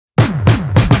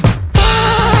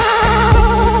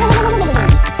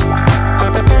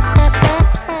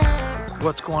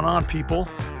what's going on, people?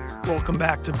 Welcome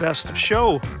back to Best of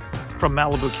Show from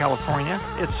Malibu, California.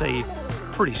 It's a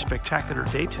pretty spectacular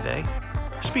day today.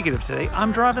 Speaking of today,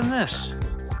 I'm driving this.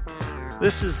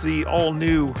 This is the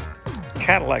all-new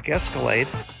Cadillac Escalade.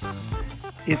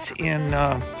 It's in,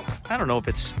 I don't know if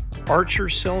it's Archer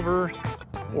silver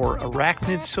or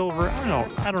Arachnid silver.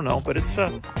 I don't know, but it's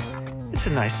a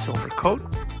nice silver coat.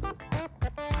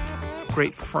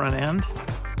 Great front end.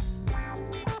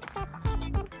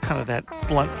 Kind of that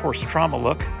blunt force trauma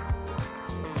look.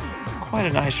 Quite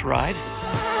a nice ride.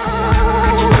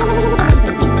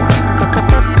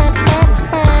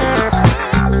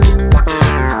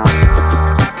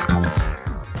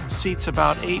 Seats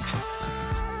about 8.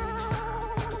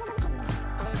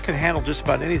 Can handle just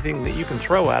about anything that you can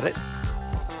throw at it.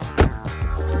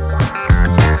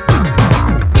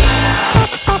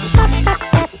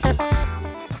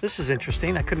 This is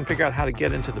interesting. I couldn't figure out how to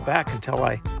get into the back until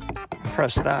I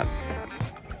pressed that.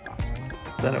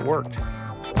 Then it worked.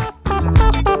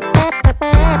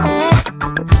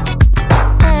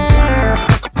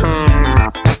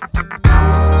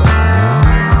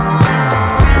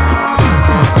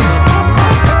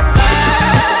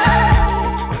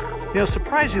 You know,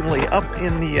 surprisingly, up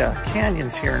in the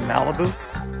canyons here in Malibu,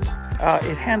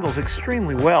 it handles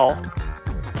extremely well.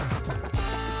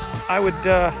 I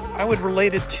would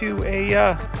relate it to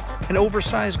an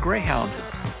oversized Greyhound.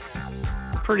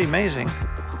 Pretty amazing,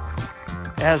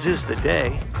 as is the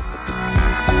day.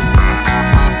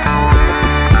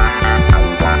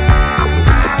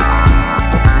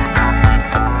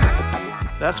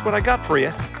 That's what I got for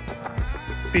you.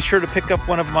 Be sure to pick up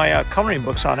one of my coloring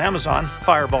books on Amazon,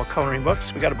 Fireball coloring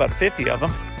books. We got about 50 of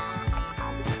them.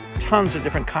 Tons of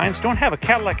different kinds. Don't have a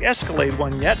Cadillac Escalade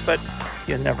one yet, but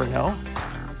you never know.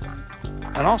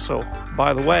 And also,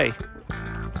 by the way,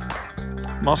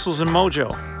 Muscles and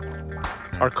Mojo,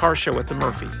 our car show at the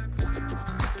Murphy.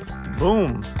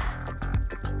 Boom.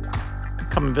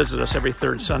 Come and visit us every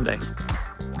third Sunday.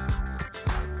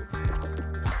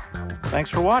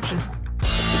 Thanks for watching.